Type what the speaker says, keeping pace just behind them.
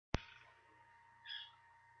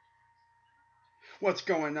What's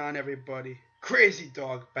going on, everybody? Crazy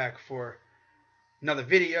Dog back for another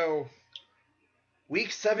video.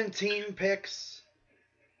 Week 17 picks.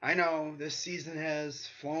 I know this season has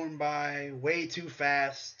flown by way too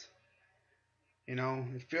fast.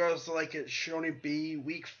 It feels like it should only be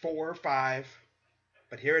week 4 or 5.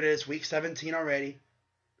 But here it is, week 17 already.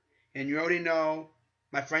 And you already know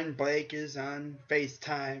my friend Blake is on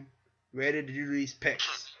FaceTime, ready to do these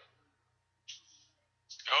picks.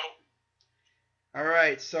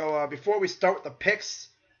 Alright, so before we start with the picks,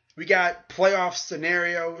 we got playoff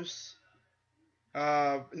scenarios. In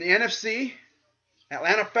the NFC,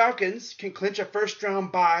 Atlanta Falcons can clinch a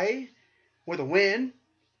first-round bye with a win.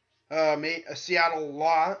 A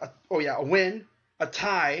win, a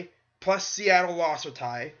tie, plus Seattle loss or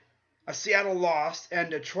tie. A Seattle loss and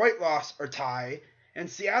Detroit loss or tie, and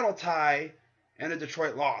Seattle tie and a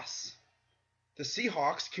Detroit loss. The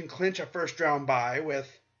Seahawks can clinch a first-round bye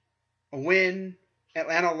with a win,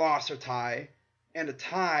 Atlanta loss or tie, and a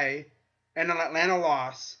tie, and an Atlanta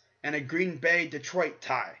loss, and a Green Bay-Detroit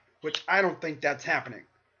tie, which I don't think that's happening.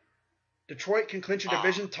 Detroit can clinch a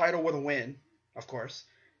division title with a win, of course,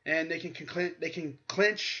 and they can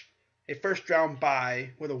clinch a first-round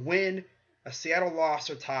bye with a win, a Seattle loss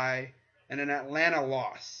or tie, and an Atlanta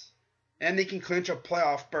loss. And they can clinch a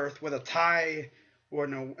playoff berth with a tie or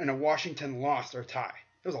and a Washington loss or tie.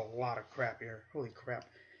 There's a lot of crap here. Holy crap.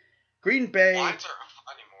 Green Bay. Lines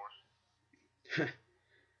aren't anymore.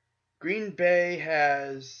 Green Bay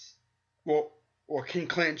has, or can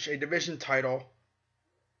clinch a division title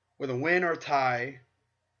with a win or tie,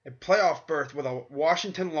 a playoff berth with a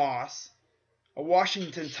Washington loss, a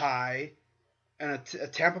Washington tie, and a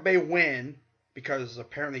Tampa Bay win, because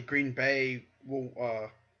apparently Green Bay will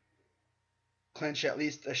clinch at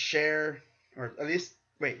least a share, or at least,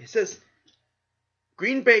 it says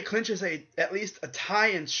Green Bay clinches at least a tie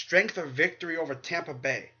in strength of victory over Tampa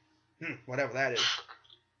Bay. Whatever that is.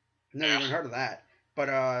 Never even heard of that. But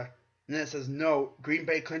and then it says, no, Green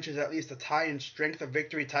Bay clinches at least a tie in strength of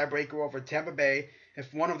victory tiebreaker over Tampa Bay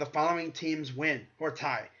if one of the following teams win or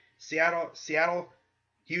tie. Seattle,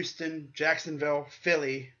 Houston, Jacksonville,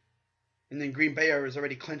 Philly, and then Green Bay has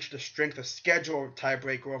already clinched a strength of schedule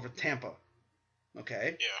tiebreaker over Tampa.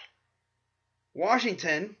 Okay. Yeah.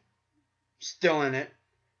 Washington, still in it.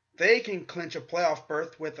 They can clinch a playoff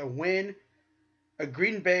berth with a win. A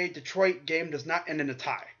Green Bay-Detroit game does not end in a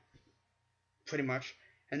tie. Pretty much.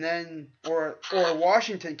 And then, or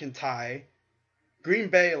Washington can tie. Green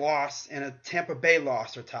Bay loss and a Tampa Bay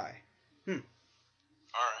loss or tie. Alright.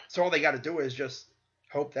 So all they got to do is just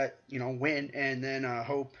hope that, win, and then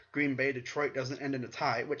hope Green Bay-Detroit doesn't end in a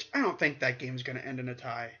tie, which I don't think that game's going to end in a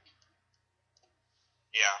tie.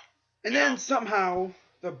 Yeah. And then somehow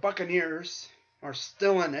the Buccaneers are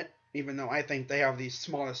still in it, even though I think they have the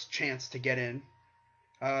smallest chance to get in.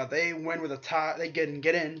 They win with a tie. They get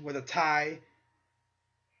in with a tie.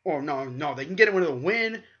 Or no, they can get in with a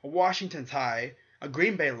win, a Washington tie, a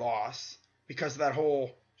Green Bay loss, because of that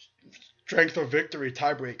whole strength of victory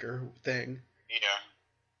tiebreaker thing.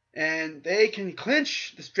 Yeah. And they can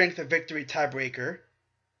clinch the strength of victory tiebreaker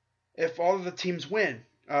if all of the teams win.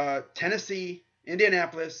 Tennessee,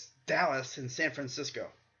 Indianapolis, Dallas, and San Francisco.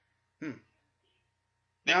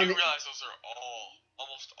 Now you realize those are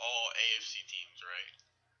almost all AFC teams, right?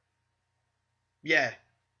 Yeah.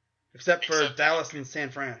 Except for Dallas and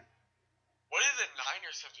San Fran. What do the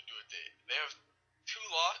Niners have to do with it? They have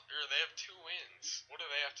they have 2 wins. What do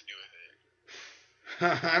they have to do with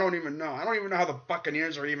it? I don't even know. I don't even know how the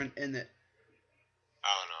Buccaneers are even in it. I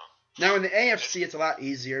don't know. Now in the AFC, it's a lot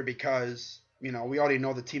easier because, we already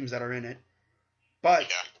know the teams that are in it.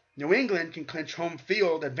 But New England can clinch home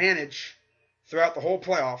field advantage throughout the whole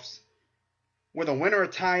playoffs with a win or a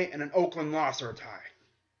tie and an Oakland loss or a tie.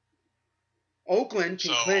 Oakland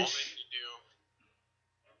can clinch.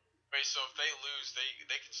 So if they lose,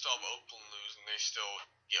 they can still have Oakland lose and they still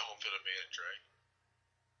get home field advantage, right?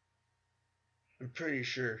 I'm pretty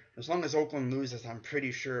sure. As long as Oakland loses, I'm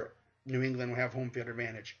pretty sure New England will have home field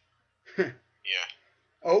advantage. Yeah.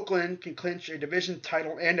 Oakland can clinch a division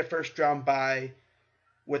title and a first-round bye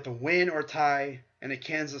with a win or tie and a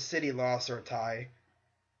Kansas City loss or tie.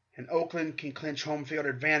 And Oakland can clinch home field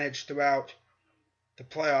advantage throughout the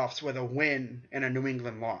playoffs with a win and a New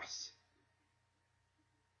England loss.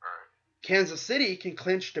 Kansas City can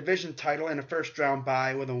clinch division title and a first-round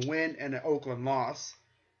bye with a win and an Oakland loss.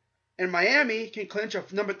 And Miami can clinch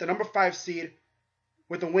the number 5 seed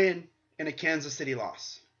with a win and a Kansas City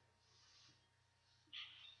loss.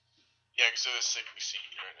 Yeah, because they're the 6th seed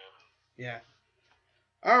right now.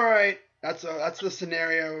 Yeah. All right. That's the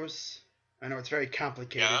scenarios. I know it's very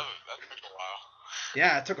complicated. Yeah, that took a while.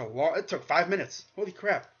 Yeah, it took 5 minutes. Holy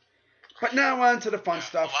crap. But now on to the fun A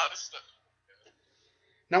stuff. lot of stuff.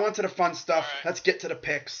 Now on to the fun stuff. All right. Let's get to the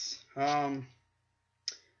picks.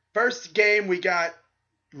 First game we got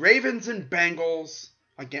Ravens and Bengals.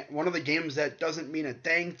 Again, one of the games that doesn't mean a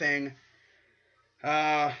dang thing.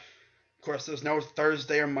 Of course, there's no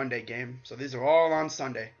Thursday or Monday game, so these are all on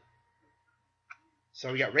Sunday.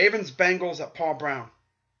 So we got Ravens Bengals at Paul Brown.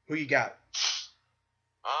 Who you got?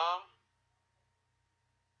 Um.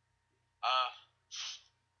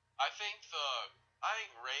 I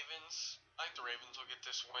think Ravens. I think the Ravens will get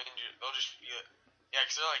this win. They'll just be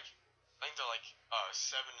because they're like. I think they're like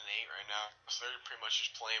 7-8 right now, so they're pretty much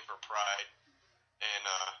just playing for pride. And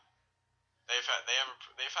they've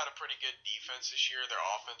had a pretty good defense this year. Their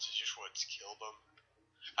offense is just what's killed them.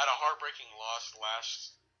 Had a heartbreaking loss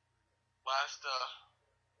last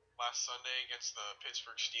Sunday against the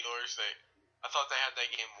Pittsburgh Steelers. I thought they had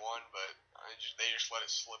that game won, but they just let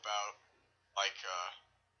it slip out. Like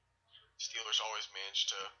Steelers always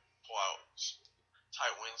manage to pull out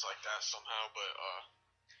tight wins like that somehow. But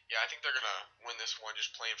I think they're gonna win this one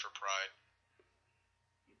just playing for pride.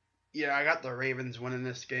 Yeah, I got the Ravens winning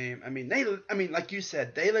this game. I mean, like you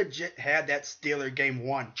said, they legit had that Steeler game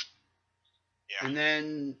won. Yeah. And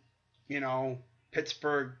then,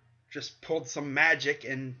 Pittsburgh just pulled some magic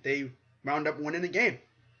and they wound up winning the game.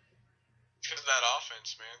 Because of that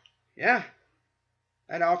offense, man. Yeah.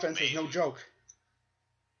 That offense is no joke.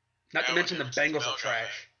 Not to mention the Bengals are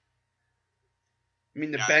trash. I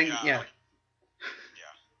mean, the Bengals.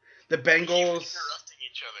 The Bengals. Interrupting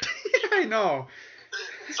each other. I know.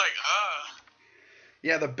 It's like,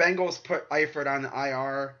 Yeah, the Bengals put Eifert on the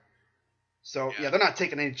IR. So, they're not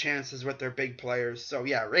taking any chances with their big players. So,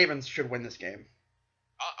 Ravens should win this game.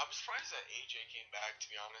 I'm surprised that AJ came back, to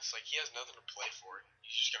be honest. Like, he has nothing to play for.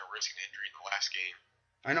 He's just going to risk an injury in the last game.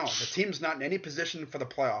 I know. The team's not in any position for the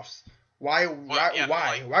playoffs. Why Like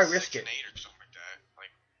risk it? 6-8 or something like that.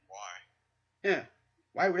 Like, why? Yeah.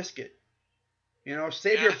 Why risk it?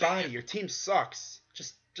 Save your body. Your team sucks.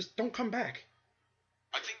 Just don't come back.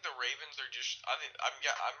 I think the Ravens are just.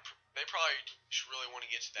 They probably just really want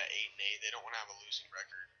to get to that 8-8. They don't want to have a losing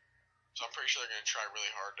record, so I'm pretty sure they're going to try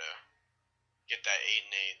really hard to get that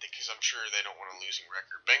 8-8 because I'm sure they don't want a losing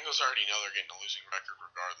record. Bengals already know they're getting a losing record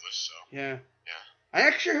regardless. So yeah. I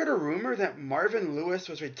actually heard a rumor that Marvin Lewis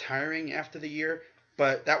was retiring after the year,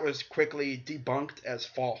 but that was quickly debunked as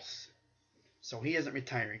false. So he isn't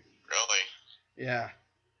retiring. Really? Yeah.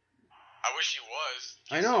 I wish he was.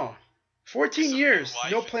 I know. 14 years,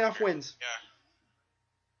 no playoff wins. Yeah.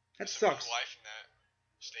 That sucks. Life in that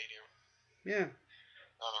stadium. Yeah.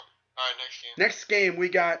 All right, next game. Next game, we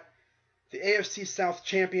got the AFC South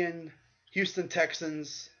champion Houston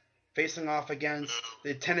Texans facing off against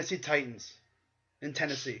the Tennessee Titans in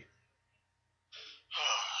Tennessee.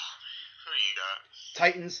 Who do you got?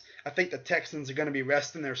 Titans. I think the Texans are going to be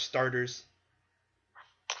resting their starters.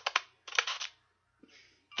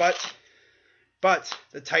 But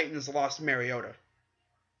the Titans lost Mariota.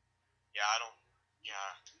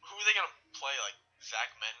 Who are they going to play, like Zach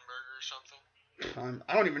Mettenberger or something?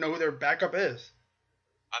 I don't even know who their backup is.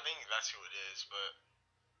 I think that's who it is, but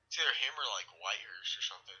it's either him or like Whitehurst or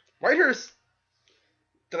something. Whitehurst.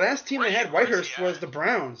 The last team they had Whitehurst was the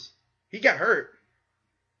Browns. He got hurt.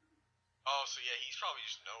 Oh, so he's probably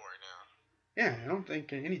just nowhere now. Yeah, I don't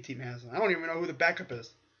think any team has him. I don't even know who the backup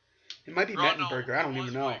is. It might be Mettenberger. I don't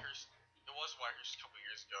even know. It was Whitehurst a couple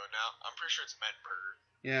years ago. Now I'm pretty sure it's Mettenberger.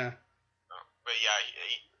 Yeah. But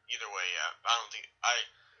either way, I don't know.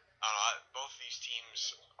 Both these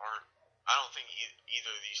teams aren't. I don't think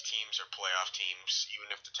either of these teams are playoff teams.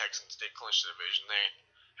 Even if the Texans did clinch the division, they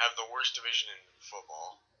have the worst division in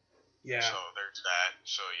football. Yeah. So there's that.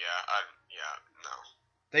 So no.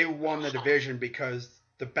 They won the division because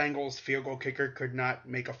the Bengals field goal kicker could not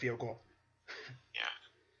make a field goal. Yeah.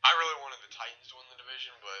 I really wanted the Titans to win the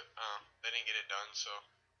division, but they didn't get it done. So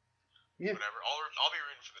whatever. I'll be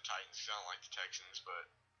rooting for the Titans because I don't like the Texans, but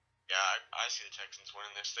I see the Texans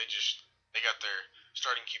winning this. They got their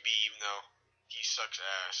starting QB, even though he sucks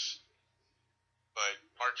ass. But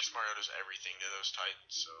Marcus Mariota's everything to those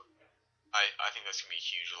Titans, so I think that's going to be a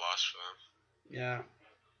huge loss for them. Yeah.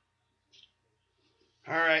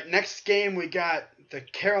 All right, next game we got the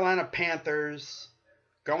Carolina Panthers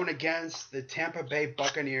going against the Tampa Bay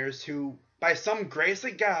Buccaneers, who, by some grace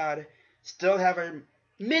of God, still have a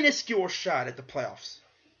minuscule shot at the playoffs.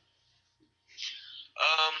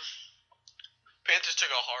 Panthers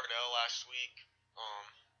took a hard L last week.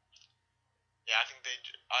 I think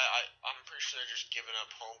I'm pretty sure they're just giving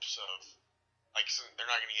up hopes of, they're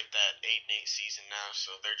not going to get that 8-8 season now,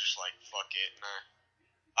 so they're just like, fuck it. And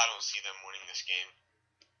I don't don't see them winning this game.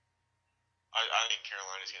 I think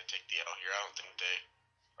Carolina's going to take the L here. I don't think they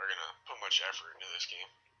are going to put much effort into this game.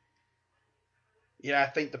 Yeah,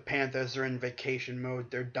 I think the Panthers are in vacation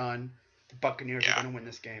mode. They're done. The Buccaneers are going to win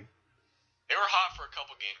this game. They were hot for a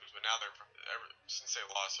couple games, but now since they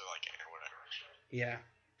lost, they're like, whatever. Yeah.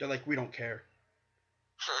 They're like, we don't care.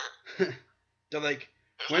 They're like,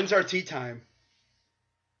 when's our tea time?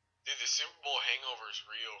 Dude, the Super Bowl hangover is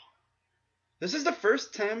real. This is the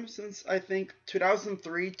first time since, I think, 2003,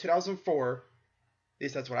 2004, at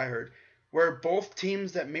least that's what I heard, where both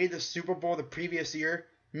teams that made the Super Bowl the previous year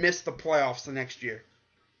missed the playoffs the next year.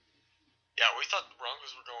 Yeah, we thought the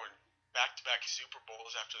Broncos were going back-to-back Super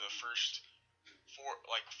Bowls after the first 5-6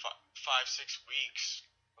 weeks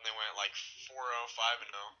when they went like 4-0,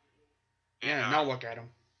 5-0. Yeah, now look at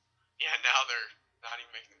them. Yeah, now they're not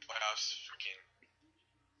even making the playoffs. Freaking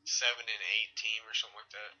 7-8 team or something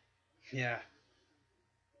like that. Yeah.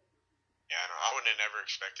 Yeah, I wouldn't have never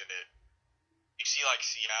expected it. You see, like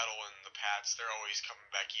Seattle and the Pats, they're always coming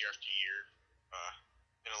back year after year,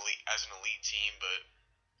 as an elite team. But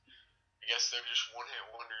I guess they're just one-hit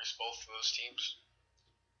wonders, both of those teams.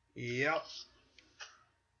 Yep.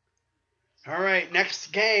 All right,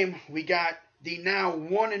 next game we got the now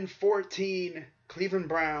 1-14 Cleveland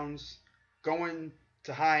Browns going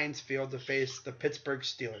to Heinz Field to face the Pittsburgh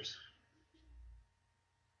Steelers.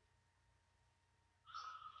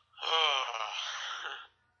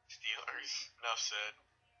 Steelers, enough said.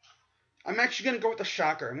 I'm actually going to go with the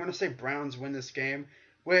shocker. I'm going to say Browns win this game,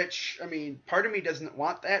 which, I mean, part of me doesn't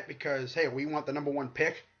want that because, hey, we want the number one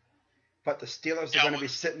pick, but the Steelers are going to be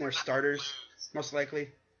sitting their starters, most likely.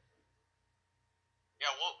 Yeah,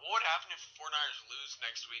 what would happen if the 49ers lose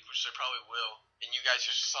next week, which they probably will, and you guys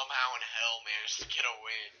just somehow in hell manage to get a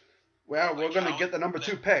win? Well, we're going to get the number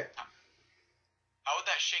 2 pick. How would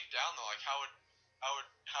that shake down, though? Like, how would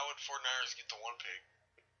 49ers get the 1 pick?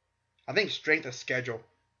 I think strength of schedule.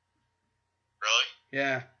 Really?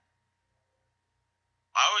 Yeah.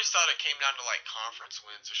 I always thought it came down to, like, conference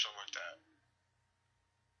wins or something like that.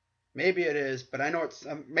 Maybe it is, but I know it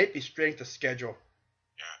might be strength of schedule.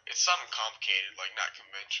 Yeah, it's something complicated, like not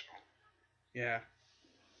conventional. Yeah.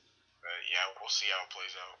 But yeah, we'll see how it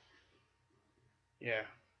plays out. Yeah.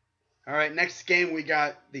 All right, next game we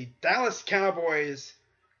got the Dallas Cowboys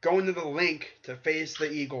going to the Link to face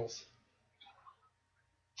the Eagles.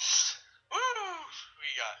 Woo! Who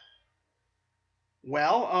you got?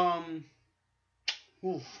 Well,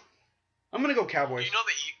 I'm gonna go Cowboys. You know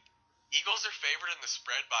the Eagles are favored in the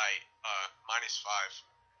spread by -5.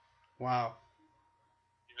 Wow.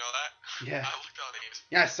 You know that? Yeah. I looked on it.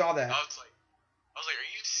 Yeah, I saw that. I was like,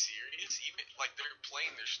 are you serious? Even like they're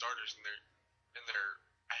playing their starters and they're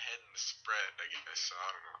ahead in the spread. I guess so. I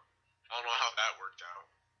don't know. I don't know how that worked out.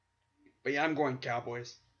 But yeah, I'm going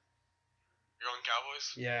Cowboys. You're going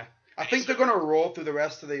Cowboys? Yeah. I think they're gonna roll through the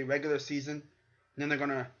rest of the regular season, and then they're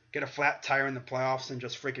gonna get a flat tire in the playoffs and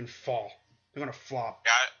just freaking fall. They're gonna flop.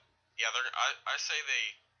 Yeah. I say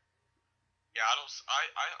they. Yeah,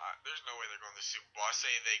 there's no way they're going to the Super Bowl. I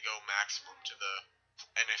say they go maximum to the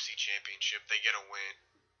NFC Championship. They get a win.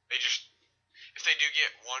 If they do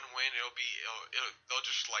get one win, they'll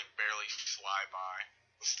just like barely slide by.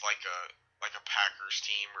 It's like a Packers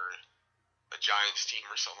team or a Giants team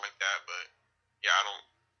or something like that. But yeah, I don't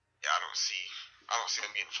see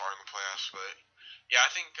them getting far in the playoffs. But yeah,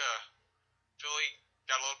 I think Philly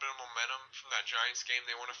got a little bit of momentum from that Giants game.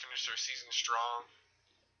 They want to finish their season strong.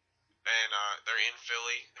 And they're in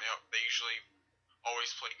Philly. They usually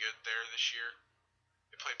always play good there this year.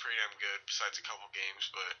 They played pretty damn good besides a couple games.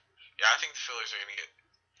 But, yeah, I think the Phillies are going to get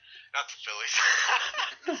 – not the Phillies.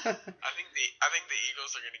 I think the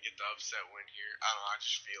Eagles are going to get the upset win here. I don't know. I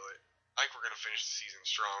just feel it. I think we're going to finish the season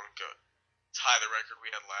strong. Tie the record we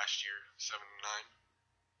had last year, 7-9.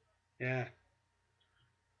 Yeah.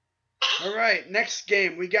 All right, next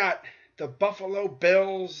game. We got the Buffalo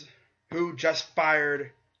Bills, who just fired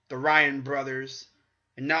 – the Ryan brothers,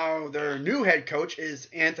 and now their new head coach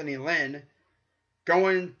is Anthony Lynn,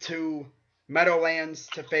 going to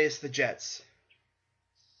Meadowlands to face the Jets.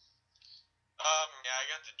 Yeah, I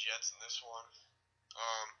got the Jets in this one.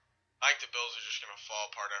 I think the Bills are just gonna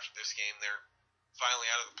fall apart after this game. They're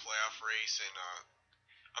finally out of the playoff race, and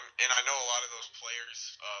I know a lot of those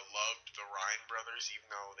players loved the Ryan brothers,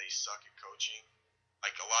 even though they suck at coaching.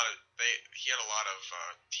 Like he had a lot of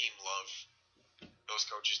team love. Those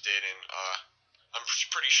coaches did, and I'm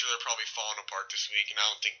pretty sure they're probably falling apart this week, and I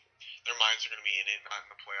don't think their minds are going to be in it, not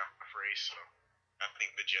in the playoff race. So I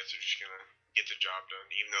think the Jets are just going to get the job done,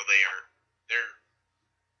 even though their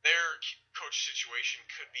coach situation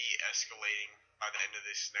could be escalating by the end of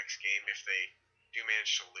this next game if they do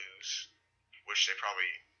manage to lose, which they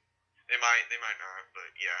might not,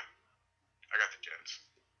 but yeah, I got the Jets.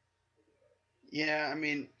 Yeah, I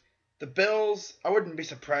mean, the Bills, I wouldn't be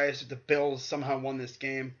surprised if the Bills somehow won this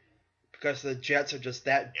game because the Jets are just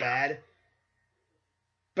that bad.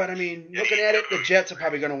 But I mean, looking at it, the Jets are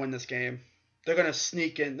probably going to win this game. They're going to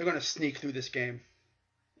sneak in. They're going to sneak through this game.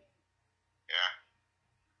 Yeah.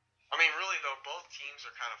 I mean, really though, both teams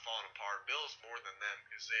are kind of falling apart. Bills more than them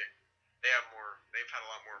because they've had a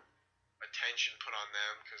lot more attention put on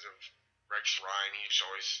them because of Rex Ryan.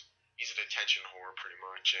 He's an attention whore pretty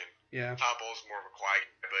much, and Todd Bowles is more of a quiet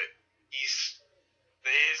guy, but his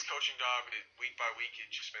coaching job week by week has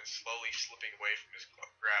just been slowly slipping away from his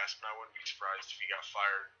grasp, and I wouldn't be surprised if he got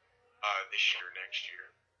fired this year or next year.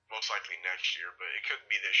 Most likely next year, but it could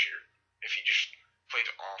be this year if he just plays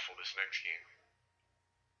awful this next game.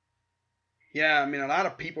 Yeah, I mean, a lot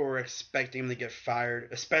of people were expecting him to get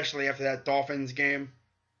fired, especially after that Dolphins game,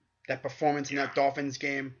 that performance in that Dolphins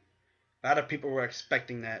game. A lot of people were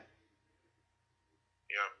expecting that.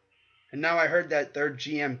 Yeah. And now I heard that their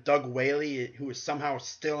GM, Doug Whaley, who is somehow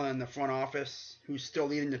still in the front office, who's still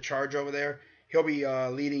leading the charge over there, he'll be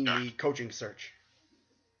leading the coaching search.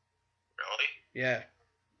 Really? Yeah.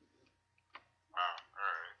 Wow,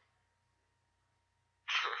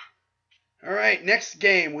 all right, next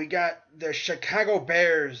game, we got the Chicago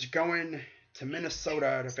Bears going to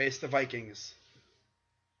Minnesota to face the Vikings.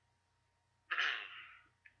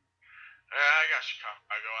 I got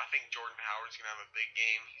Chicago. I think Jordan Howard's gonna have a big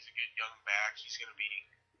game. He's a good young back. He's gonna be he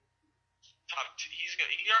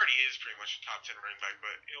already is pretty much a top 10 running back,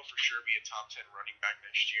 but he'll for sure be a top 10 running back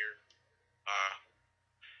next year.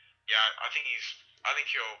 Yeah, I think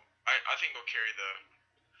he'll carry the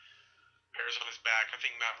Bears on his back. I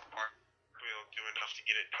think Matt Park will do enough to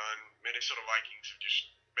get it done. Minnesota Vikings have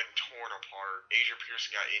just been torn apart. Adrian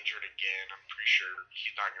Peterson got injured again. I'm pretty sure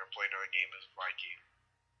he's not gonna play another game as a Viking.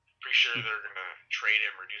 Pretty sure they're gonna trade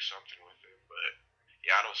him or do something with him, but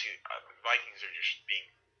yeah, I don't see the Vikings are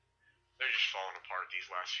they're just falling apart these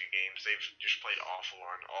last few games. They've just played awful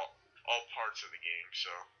on all parts of the game.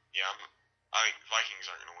 So yeah, I think Vikings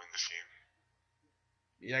aren't gonna win this game.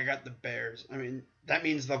 Yeah, I got the Bears. I mean, that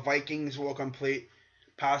means the Vikings will complete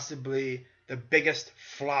possibly the biggest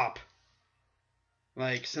flop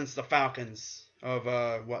like since the Falcons of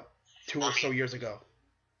 2 or so years ago.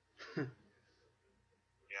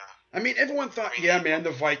 I mean, everyone thought, man,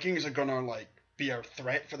 the Vikings are gonna like be a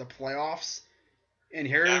threat for the playoffs, and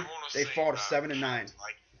here they fall to 7-9. Everyone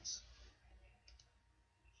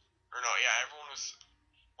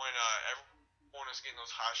was getting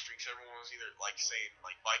those hot streaks. Everyone was either like saying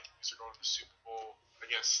like Vikings are going to the Super Bowl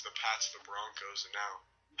against the Pats, the Broncos, and now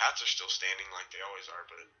Pats are still standing like they always are,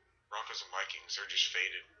 but Broncos and Vikings are just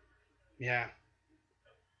faded. Yeah.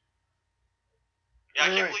 Yeah,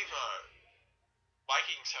 I can't believe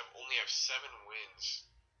Vikings only have 7 wins.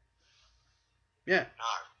 Yeah.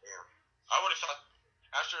 God damn. I would have thought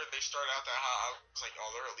after they started out that hot, I was like, oh,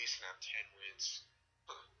 they're at least gonna have 10 wins.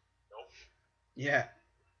 Nope. Yeah.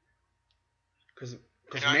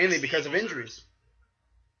 Mainly because of injuries.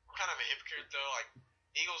 I'm kind of a hypocrite though. Like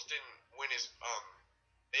Eagles didn't win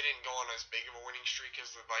they didn't go on as big of a winning streak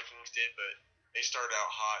as the Vikings did, but they started out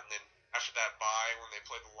hot, and then after that bye, when they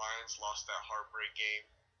played the Lions, lost that heartbreak game.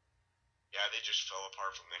 Yeah, they just fell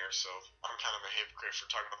apart from there, so I'm kind of a hypocrite for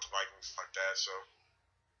talking about the Vikings like that, so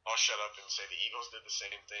I'll shut up and say the Eagles did the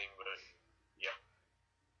same thing, but yeah.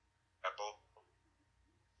 Both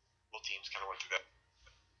teams kind of went through that.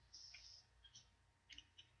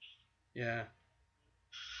 Yeah.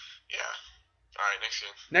 Yeah. Alright, next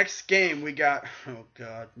game. Next game, we got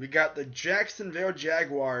the Jacksonville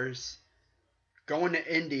Jaguars going to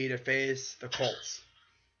Indy to face the Colts.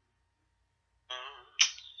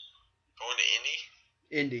 Going to Indy?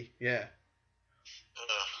 Indy, yeah.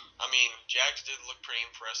 I mean, Jags did look pretty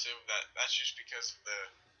impressive. That's just because of the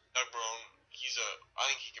Doug Marrone. I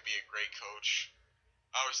think he could be a great coach.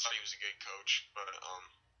 I always thought he was a good coach, but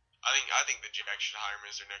I think the Jags should hire him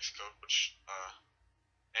as their next coach.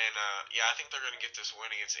 Yeah, I think they're going to get this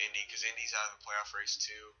win against Indy because Indy's out of the playoff race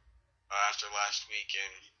too after last week,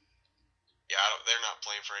 and yeah, they're not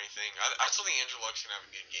playing for anything. I still think Andrew Luck's going to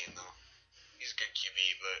have a good game though. He's a good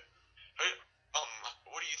QB, but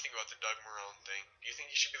what do you think about the Doug Marrone thing? Do you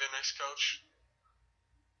think he should be their next coach?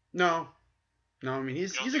 No. I mean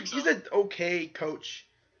he's an okay coach,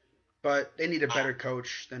 but they need a better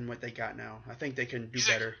coach than what they got now. I think they can do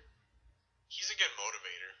better. He's a good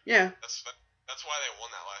motivator. Yeah. That's why they won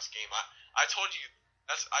that last game. I told you.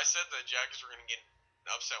 I said the Jaguars were going to get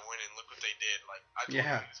an upset win, and look what they did. Like I told you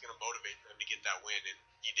he was going to motivate them to get that win, and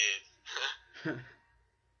he did.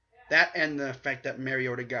 That and the fact that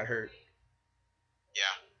Mariota got hurt.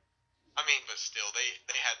 Yeah. I mean, but still, they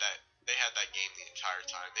had that game the entire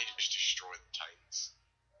time. They just destroyed the Titans.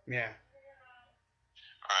 Yeah.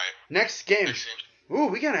 All right. Next game. Ooh,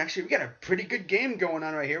 we got a pretty good game going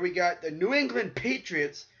on right here. We got the New England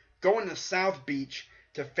Patriots going to South Beach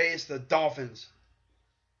to face the Dolphins.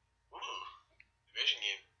 Ooh, division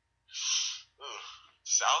game. Ooh,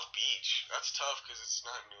 South Beach. That's tough because it's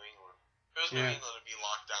not New England. If it was New England, it'd be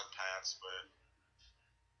lockdown Pats, but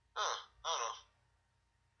I don't know.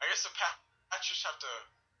 I guess the Pats just have to.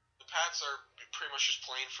 The Pats are pretty much just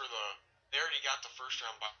playing for the. They already got the first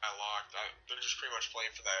round by locked. They're just pretty much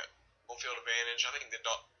playing for that home field advantage. I think the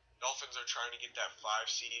Dolphins are trying to get that 5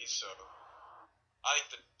 seed, so I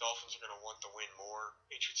think the Dolphins are going to want the win more.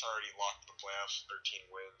 Patriots already locked the playoffs, 13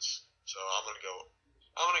 wins, so I'm going to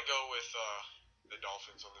go with the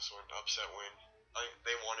Dolphins on this one, upset win. I think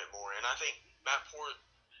they want it more, and I think Matt Moore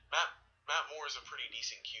is a pretty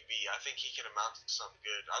decent QB. I think he can amount to something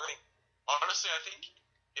good. Honestly, I think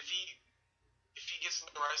if he gets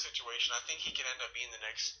in the right situation, I think he can end up being the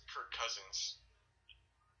next Kirk Cousins.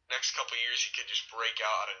 Next couple of years, he could just break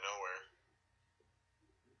out of nowhere.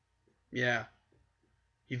 Yeah,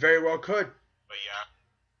 he very well could. But yeah,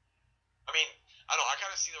 I mean, I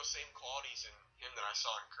kind of see those same qualities in him that I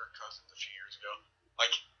saw in Kirk Cousins a few years ago.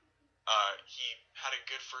 Like, he had a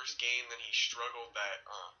good first game, then he struggled last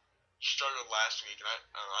week, and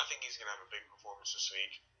I think he's gonna have a big performance this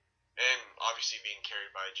week, and obviously being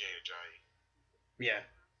carried by Jay Ajayi. Yeah.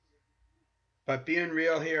 But being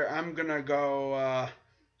real here, I'm gonna go.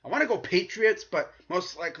 I want to go Patriots, but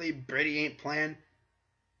most likely Brady ain't playing.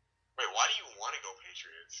 Wait, why do you want to go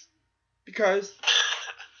Patriots? Because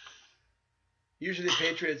usually the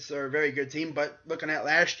Patriots are a very good team, but looking at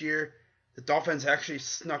last year, the Dolphins actually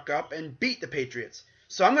snuck up and beat the Patriots.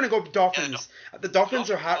 So I'm going to go Dolphins. Yeah, the Dolphins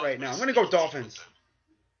are hot right now. I'm going to go Dolphins.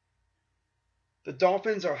 The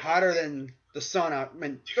Dolphins are hotter than the sun out. I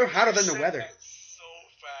mean, they're hotter than the weather. So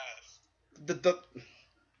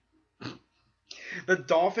fast. The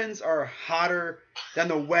Dolphins are hotter than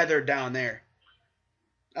the weather down there.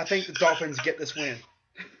 I think the Dolphins get this win. Dude,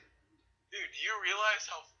 do you realize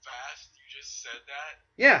how fast you just said that?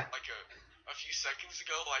 Yeah. Like a few seconds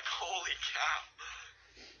ago? Like, holy cow.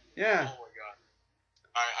 Yeah. Oh, my God.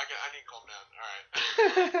 All right, I need to calm down.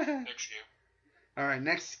 All right. Next game. All right,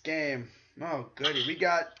 next game. Oh, goody. We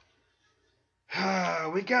got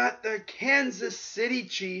the Kansas City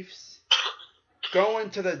Chiefs going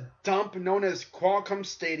to the dump known as Qualcomm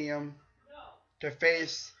Stadium to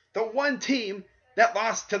face the one team that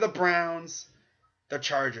lost to the Browns, the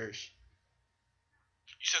Chargers.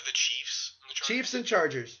 You said the Chiefs and the Chargers? Chiefs and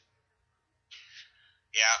Chargers.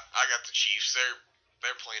 Yeah, I got the Chiefs.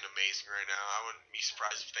 They're playing amazing right now. I wouldn't be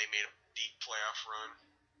surprised if they made a deep playoff run.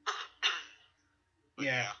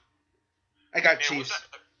 Yeah. I got Chiefs.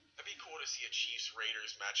 That'd be cool to see a Chiefs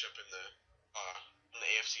Raiders matchup in the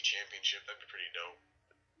AFC Championship. That'd be pretty dope.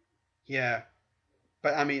 Yeah,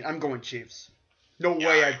 but I mean, I'm going Chiefs. No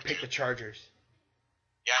way I'd pick the Chargers.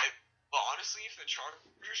 Yeah, well, honestly, if the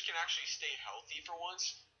Chargers can actually stay healthy for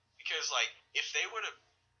once, because like if they would have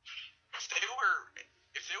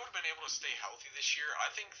been able to stay healthy this year, I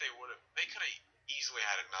think they could have easily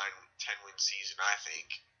had a 9-10 win season. I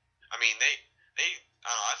think. I mean,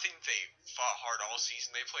 I think they fought hard all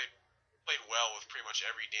season. They played well with pretty much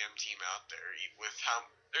every damn team out there. With how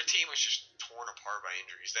their team was just torn apart by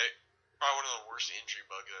injuries. They probably one of the worst injury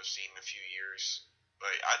bugs I've seen in a few years.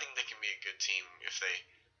 But I think they can be a good team if they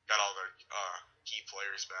got all their key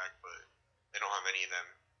players back. But they don't have any of them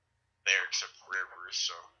there except for Rivers,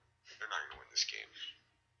 so they're not going to win this game.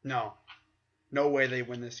 No way they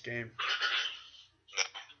win this game. No.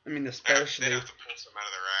 I mean, especially. They have to pull some out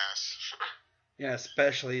of their ass. Yeah,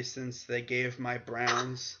 especially since they gave my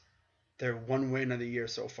Browns their one win of the year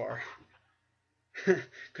so far.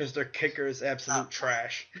 Because their kicker is absolute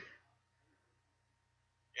trash. Yeah,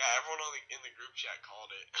 everyone in the group chat called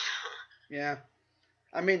it. Yeah.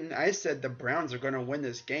 I mean, I said the Browns are going to win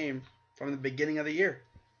this game from the beginning of the year.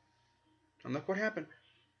 And look what happened.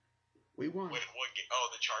 We won. Wait, what game? Oh,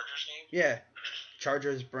 the Chargers game? Yeah.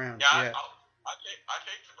 Chargers, Browns. Yeah, yeah. I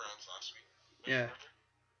picked the Browns last week. Yeah.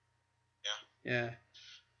 Yeah.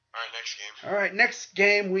 All right, next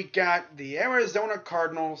game we got the Arizona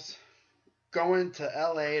Cardinals going to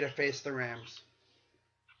LA to face the Rams.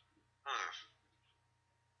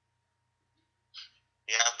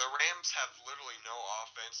 Yeah, the Rams have literally no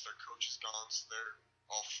offense. Their coach is gone, so they're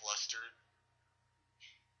all flustered.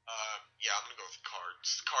 Yeah, I'm going to go with the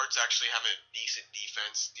Cards. The Cards actually have a decent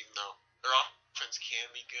defense, even though their offense can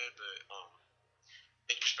be good, but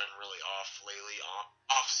they've just been really off lately,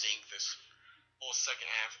 off sync this whole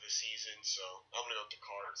second half of the season. So I'm gonna go with the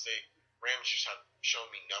Cards. Rams just have shown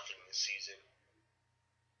me nothing this season.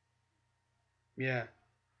 Yeah.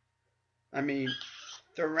 I mean,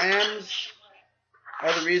 the Rams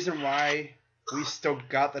are the reason why we still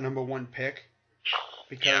got the number 1 pick,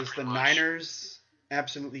 because the Niners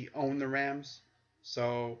absolutely own the Rams.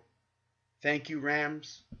 So thank you,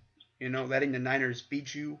 Rams, letting the Niners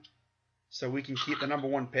beat you so we can keep the number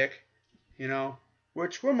 1 pick,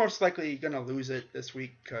 which we're most likely going to lose it this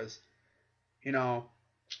week because,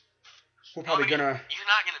 we're probably going to... You're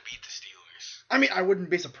not going to beat the Steelers. I mean, I wouldn't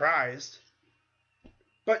be surprised.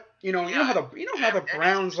 But, you know how the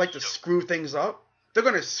Browns like to screw things up? They're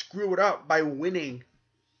going to screw it up by winning.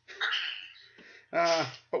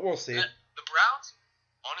 But we'll see. The Browns,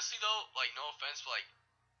 honestly though, like, no offense, but like,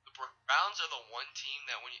 the Browns are the one team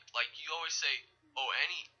that when you always say, oh,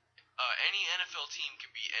 any NFL team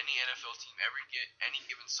can beat any NFL team any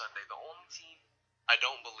given Sunday. The only team I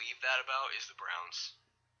don't believe that about is the Browns.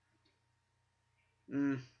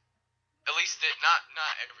 At least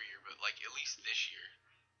not every year, but like at least this year.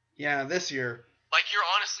 Yeah, this year. Like, you're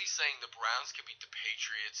honestly saying the Browns could beat the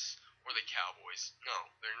Patriots or the Cowboys. No,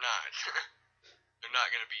 they're not. They're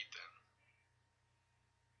not going to beat them.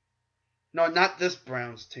 No, not this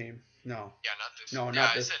Browns team. No. Yeah, not this. No,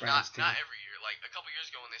 not this Browns team. Not every year. Like, a couple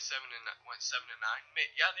years ago when they went 7-9,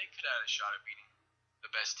 yeah, they could have had a shot at beating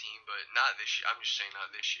the best team, but not this year. I'm just saying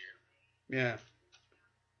not this year. Yeah.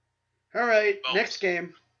 All right, next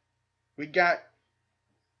game. We got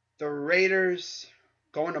the Raiders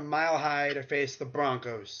going to Mile High to face the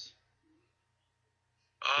Broncos.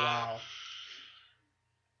 Wow.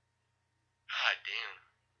 God damn.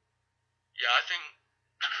 Yeah, I think.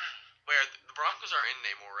 The Broncos aren't in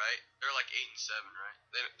anymore, right? They're like 8-7, right?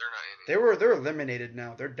 They're not in anymore. They're eliminated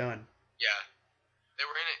now. They're done. Yeah, they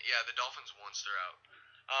were in it. Yeah, the Dolphins once they're out.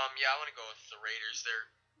 Yeah, I want to go with the Raiders.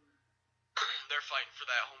 They're fighting for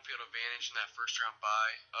that home field advantage in that first round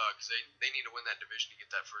bye. Because they need to win that division to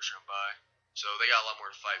get that first round bye. So they got a lot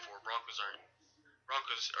more to fight for. Broncos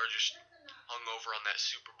are just hung over on that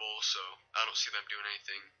Super Bowl, so I don't see them doing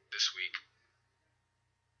anything this week.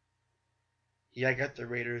 Yeah, I got the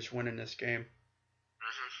Raiders winning this game.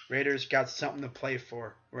 Mm-hmm. Raiders got something to play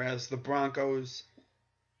for, whereas the Broncos,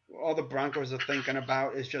 all the Broncos are thinking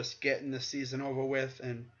about is just getting the season over with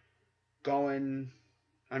and going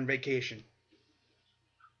on vacation.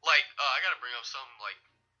 Like, I gotta bring up something, like,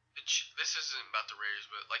 this isn't about the Raiders,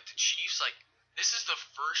 but, like, the Chiefs, like, this is the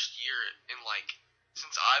first year in, like,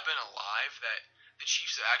 since I've been alive that the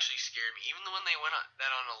Chiefs have actually scared me. Even when they went on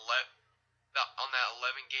that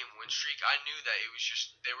 11-game win streak, I knew that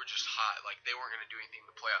they were just hot. Like, they weren't going to do anything in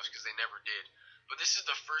the playoffs because they never did. But this is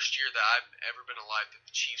the first year that I've ever been alive that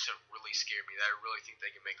the Chiefs have really scared me, that I really think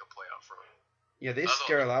they can make a playoff run. Yeah, they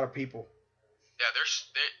scare a lot of people. Yeah,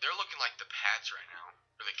 they're looking like the Pats right now,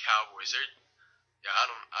 or the Cowboys. I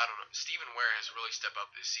don't know. Stephen Ware has really stepped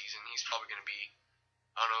up this season. He's probably going to be,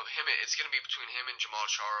 I don't know, it's going to be between him and Jamal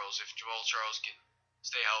Charles. If Jamal Charles can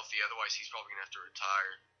stay healthy, otherwise he's probably going to have to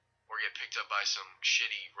retire or get picked up by some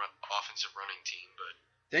shitty offensive running team. But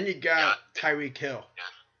then you got Tyreek Hill.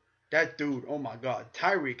 Yeah. That dude, oh my God.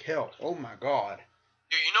 Tyreek Hill, oh my God.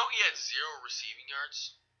 Dude, you know he had 0 receiving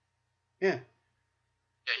yards? Yeah.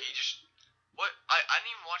 Yeah, he just... What? I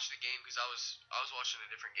didn't even watch the game because I was watching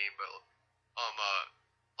a different game, but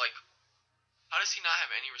like, how does he not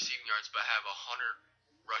have any receiving yards but have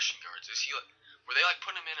 100 rushing yards? Were they like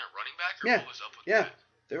putting him in at running back, or what was up with that?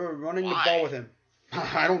 They were running the ball with him.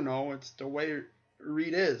 I don't know. It's the way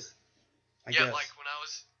Reed is. I guess. Like when I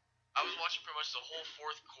was watching pretty much the whole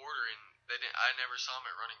fourth quarter, and I never saw him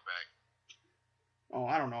at running back. Oh,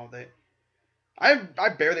 I don't know.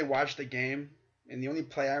 I barely watched the game, and the only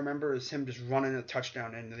play I remember is him just running a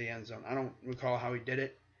touchdown into the end zone. I don't recall how he did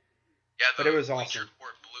it. Yeah, but it was awesome.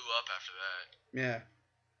 Report blew up after that. Yeah.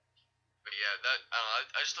 But yeah,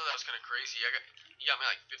 I just thought that was kind of crazy. He got me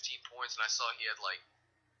like 15 points, and I saw he had like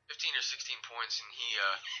 15 or 16 points, and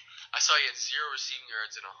I saw he had 0 receiving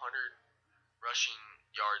yards and 100 rushing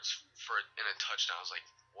yards in a touchdown. I was like,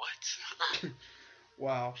 what?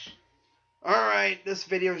 Wow. All right, this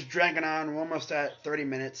video is dragging on. We're almost at 30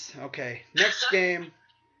 minutes. Okay, next game.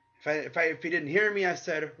 If you didn't hear me, I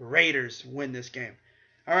said Raiders win this game.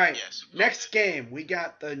 All right, yes, next game. We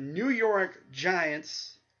got the New York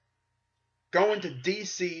Giants going to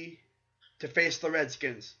D.C. to face the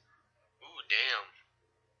Redskins. Ooh, damn.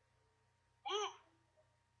 Woo.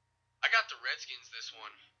 I got the Redskins this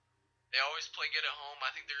one. They always play good at home.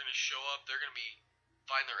 I think they're going to show up. They're going to be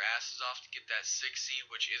fighting their asses off to get that 6th seed,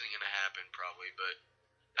 which isn't going to happen probably, but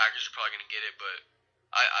Packers are probably going to get it. But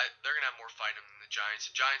they're gonna have more fight in them than the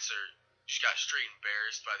Giants. The Giants just got straight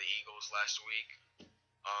embarrassed by the Eagles last week.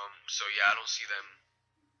 So yeah, I don't see them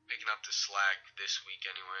picking up the slack this week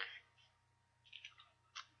anyway.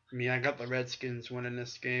 I mean, I got the Redskins winning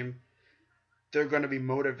this game. They're going to be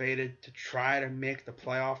motivated to try to make the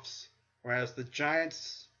playoffs, whereas the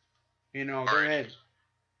Giants, they're in.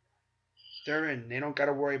 They're in. They don't got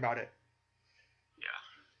to worry about it. Yeah.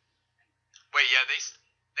 Wait, yeah,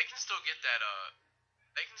 they can still get that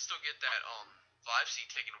 5 seed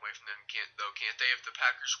taken away from them, can't they? If the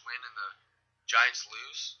Packers win and the Giants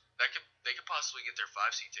lose, they could possibly get their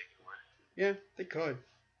 5 seed taken away. Yeah, they could.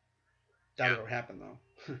 Doubt it'll happen though.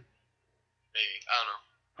 Maybe, I don't know.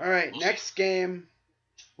 All right, next game,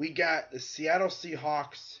 we got the Seattle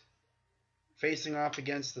Seahawks facing off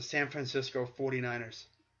against the San Francisco 49ers.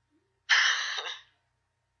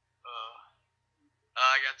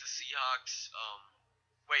 I got the Seahawks.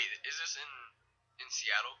 Wait, is this in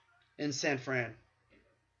Seattle? In San Fran.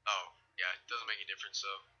 Oh, yeah, it doesn't make a difference, so.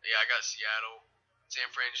 Yeah, I got Seattle. San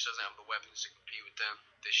Fran just doesn't have the weapons to compete with them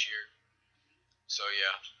this year. So,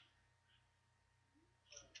 yeah.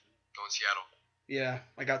 Going Seattle. Yeah,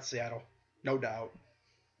 I got Seattle. No doubt.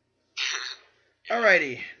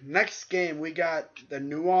 Alrighty, next game, we got the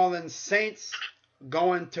New Orleans Saints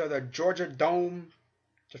going to the Georgia Dome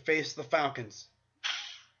to face the Falcons.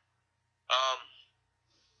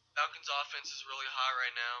 Falcons offense is really hot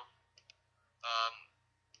right now.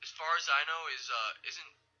 As far as I know, is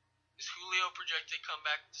Julio projected to come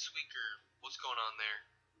back this week, or what's going on there?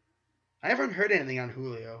 I haven't heard anything on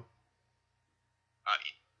Julio.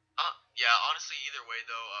 Yeah, honestly, either way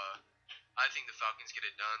though, I think the Falcons get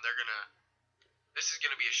it done. This is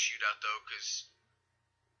gonna be a shootout though, because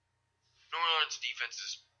New Orleans defense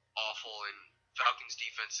is awful and Falcons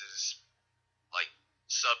defense is like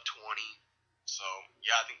sub 20. So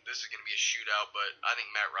yeah, I think this is gonna be a shootout, but I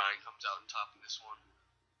think Matt Ryan comes out on top in this one.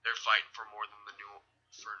 They're fighting for more than New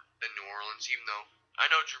Orleans, even though I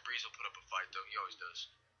know Drew Brees will put up a fight though. He always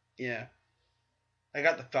does. Yeah, I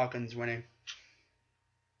got the Falcons winning.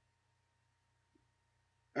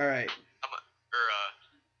 All right.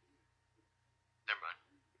 Never mind.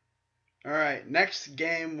 All right, next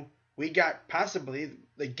game, we got possibly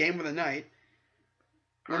the game of the night,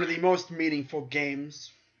 one of the most meaningful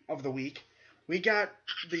games of the week. We got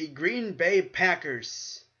the Green Bay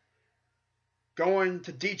Packers going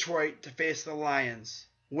to Detroit to face the Lions.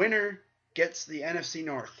 Winner gets the NFC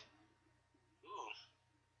North. Ooh,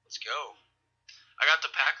 let's go. I got the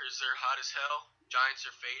Packers. They're hot as hell. Giants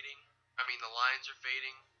are fading. The Lions are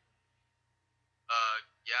fading.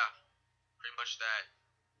 Yeah, pretty much that.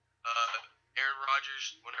 Aaron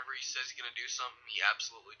Rodgers, whenever he says he's going to do something, he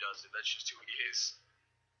absolutely does it. That's just who he is.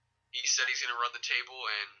 He said he's going to run the table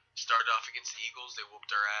and started off against the Eagles. They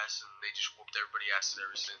whooped their ass, and they just whooped everybody's asses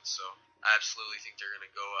ever since. So I absolutely think they're going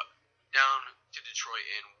to go down to Detroit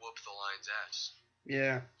and whoop the Lions' ass.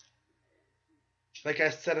 Yeah. Like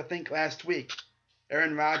I said, I think last week,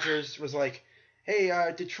 Aaron Rodgers was like, hey,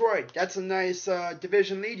 Detroit, that's a nice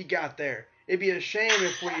division lead you got there. It'd be a shame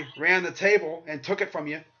if we ran the table and took it from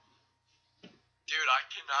you. Dude, I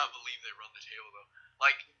cannot believe they run the table, though.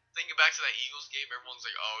 Like, thinking back to that Eagles game, everyone's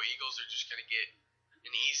like, oh, Eagles are just going to get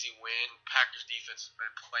an easy win. Packers defense has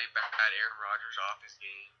been playing bad. Aaron Rodgers off his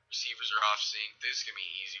game. Receivers are off sync. This is going to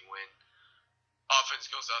be an easy win.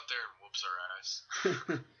 Offense goes out there and whoops our ass.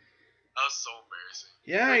 That was so embarrassing.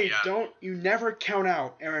 Yeah, you never count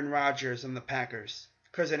out Aaron Rodgers and the Packers.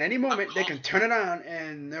 Because at any moment, they can turn it on,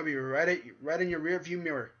 and they'll be right in your rearview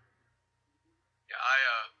mirror. Yeah,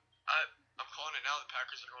 I'm calling it now. The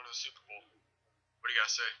Packers are going to the Super Bowl. What do you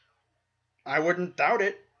guys say? I wouldn't doubt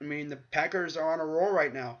it. The Packers are on a roll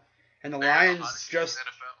right now. And the Lions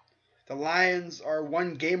are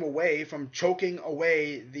one game away from choking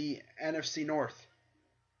away the NFC North.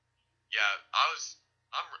 Yeah, I was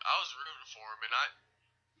rooting for him, and I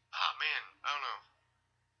don't know.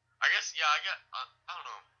 I guess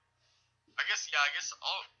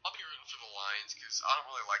I'll be rooting for the Lions because I don't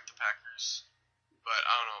really like the Packers, but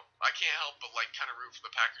I don't know. I can't help but kind of root for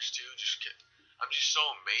the Packers too. I'm just so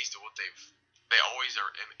amazed at what they always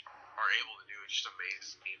are able to do. It just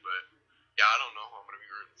amazes me. But yeah, I don't know who I'm going to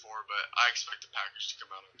be rooting for, but I expect the Packers to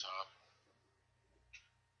come out on top.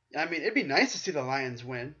 It'd be nice to see the Lions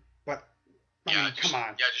win, but come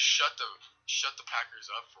on. Yeah, just shut the Packers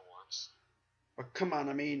up for once. But come on,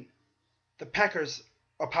 the Packers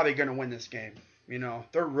are probably going to win this game.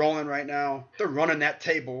 They're rolling right now. They're running that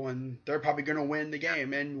table, and they're probably going to win the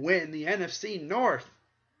game and win the NFC North.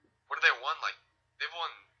 What have they won? They've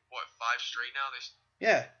won what, 5 straight now?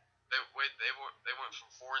 Yeah. They went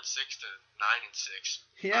from 4-6 to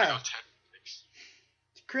 9-6. Yeah. 10-6.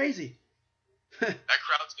 crazy. That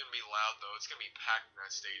crowd's gonna be loud though. It's gonna be packed in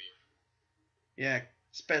that stadium. Yeah,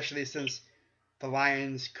 especially since the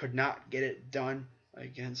Lions could not get it done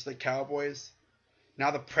against the Cowboys.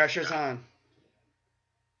 Now the pressure's on.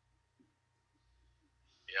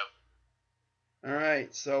 Yep. All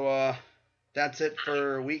right, so that's it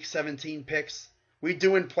for Week 17 picks. We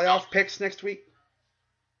doing playoff picks next week?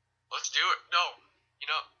 Let's do it. No,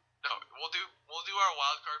 we'll do our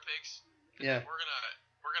wild card picks. Yeah.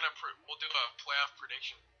 We'll do a playoff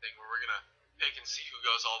prediction thing where we're gonna pick and see who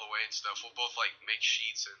goes all the way and stuff. We'll both like make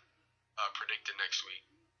sheets and predict it next week.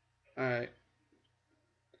 All right.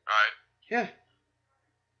 All right. Yeah.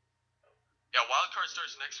 Yeah, wild card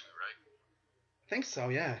starts next week, right? I think so.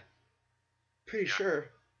 Yeah. Pretty sure.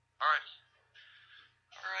 All right.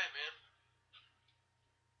 All right, man.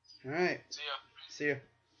 All right. See ya. See ya.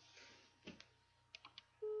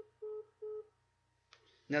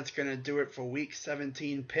 And that's going to do it for Week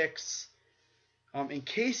 17 picks. In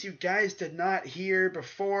case you guys did not hear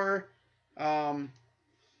before, in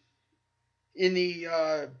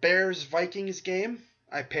the Bears-Vikings game,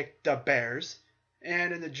 I picked the Bears.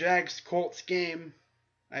 And in the Jags-Colts game,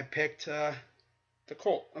 I picked the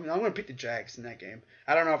Colts. I'm going to pick the Jags in that game.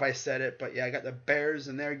 I don't know if I said it, but yeah, I got the Bears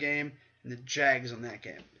in their game and the Jags in that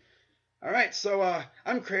game. All right, so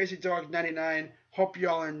I'm Crazy Dog 99. Hope you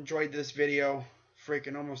all enjoyed this video.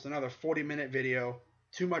 Freaking almost another 40-minute video.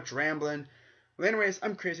 Too much rambling. Well, anyways,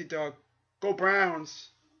 I'm Crazy Dog. Go Browns!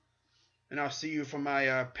 And I'll see you for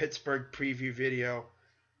my Pittsburgh preview video.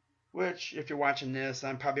 Which, if you're watching this,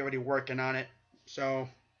 I'm probably already working on it. So,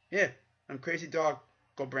 yeah, I'm Crazy Dog.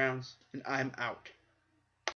 Go Browns. And I'm out.